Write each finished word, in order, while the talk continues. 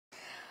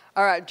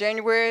All right,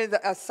 January,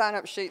 the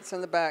sign-up sheet's in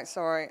the back,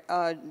 sorry.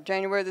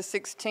 January the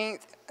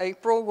 16th,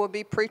 April will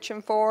be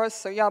preaching for us,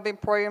 so y'all be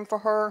praying for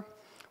her.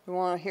 We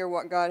want to hear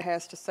what God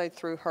has to say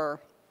through her.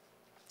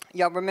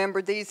 Y'all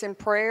remember these in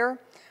prayer,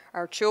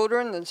 our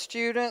children, the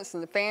students,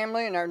 and the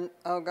family, and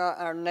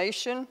our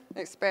nation,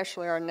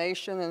 especially our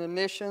nation and the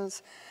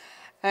missions.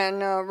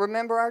 And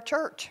remember our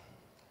church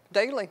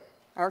daily.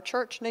 Our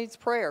church needs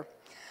prayer.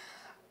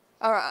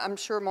 All right, I'm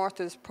sure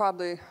Martha's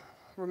probably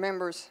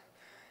remembers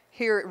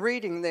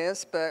reading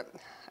this, but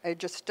it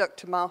just stuck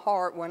to my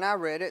heart when I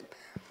read it.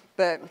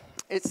 But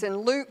it's in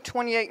Luke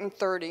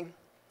 28:30.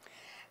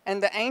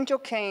 And the angel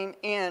came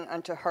in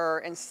unto her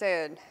and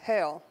said,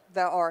 Hail,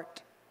 thou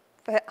art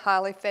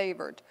highly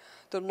favored.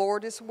 The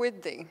Lord is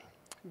with thee.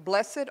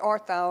 Blessed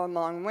art thou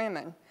among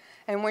women.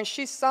 And when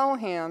she saw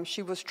him,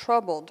 she was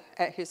troubled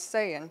at his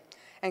saying,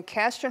 and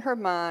cast in her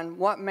mind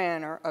what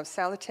manner of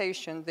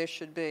salutation this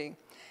should be.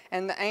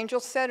 And the angel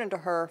said unto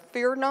her,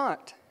 Fear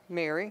not,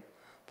 Mary,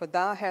 for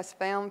thou hast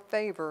found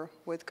favor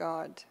with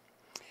God.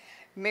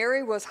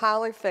 Mary was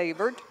highly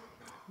favored,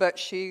 but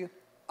she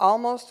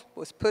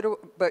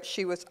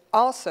was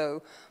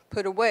also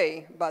put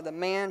away by the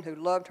man who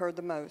loved her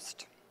the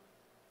most.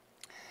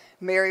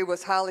 Mary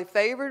was highly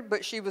favored,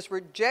 but she was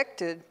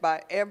rejected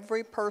by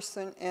every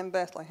person in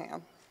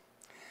Bethlehem.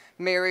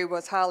 Mary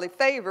was highly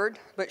favored,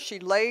 but she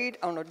laid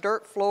on a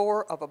dirt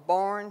floor of a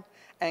barn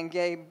and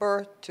gave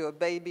birth to a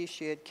baby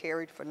she had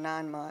carried for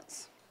 9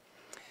 months.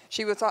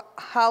 She was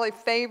highly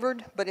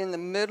favored, but in the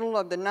middle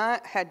of the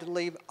night had to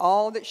leave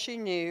all that she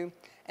knew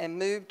and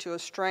move to a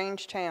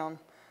strange town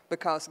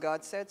because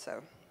God said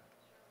so.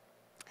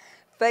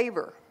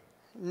 Favor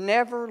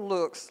never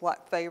looks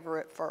like favor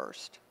at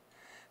first.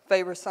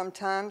 Favor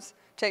sometimes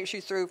takes you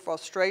through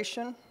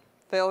frustration,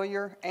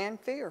 failure, and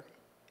fear.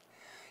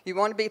 You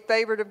want to be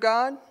favored of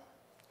God?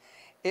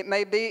 It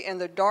may be in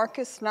the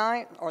darkest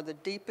night or the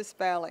deepest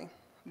valley,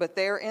 but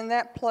there in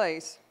that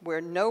place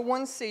where no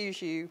one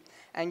sees you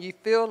and you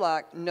feel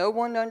like no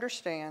one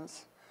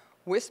understands,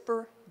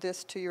 whisper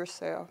this to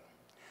yourself.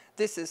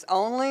 This is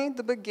only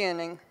the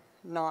beginning,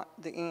 not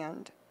the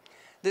end.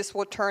 This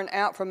will turn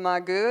out for my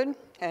good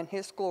and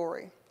his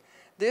glory.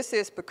 This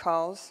is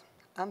because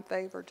I'm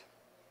favored.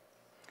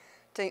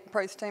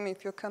 Praise team,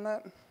 if you'll come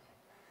up.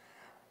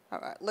 All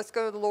right, let's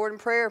go to the Lord in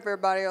prayer. If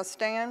everybody else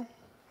stand.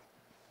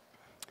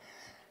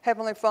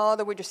 Heavenly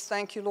Father, we just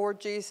thank you, Lord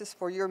Jesus,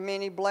 for your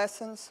many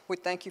blessings. We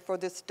thank you for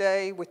this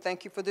day. We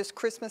thank you for this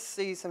Christmas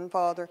season,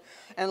 Father.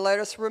 And let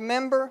us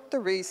remember the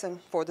reason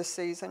for the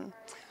season.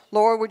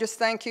 Lord, we just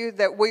thank you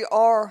that we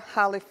are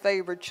highly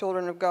favored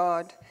children of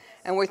God.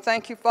 And we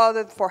thank you,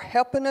 Father, for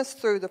helping us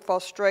through the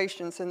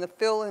frustrations and the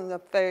feeling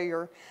of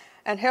failure.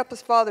 And help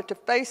us, Father, to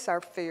face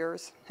our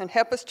fears. And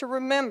help us to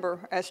remember,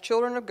 as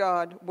children of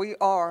God, we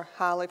are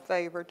highly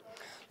favored.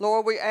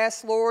 Lord, we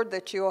ask, Lord,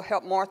 that you'll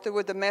help Martha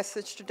with the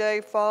message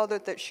today, Father,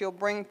 that she'll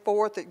bring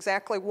forth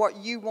exactly what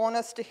you want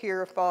us to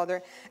hear,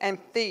 Father, and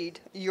feed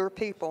your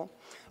people.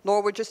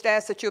 Lord, we just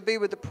ask that you'll be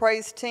with the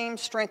praise team,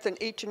 strengthen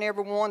each and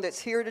every one that's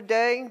here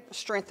today,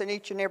 strengthen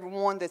each and every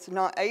one that's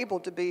not able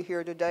to be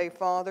here today,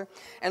 Father.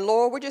 And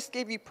Lord, we just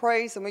give you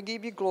praise and we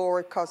give you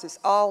glory because it's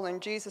all in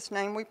Jesus'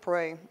 name we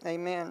pray.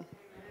 Amen.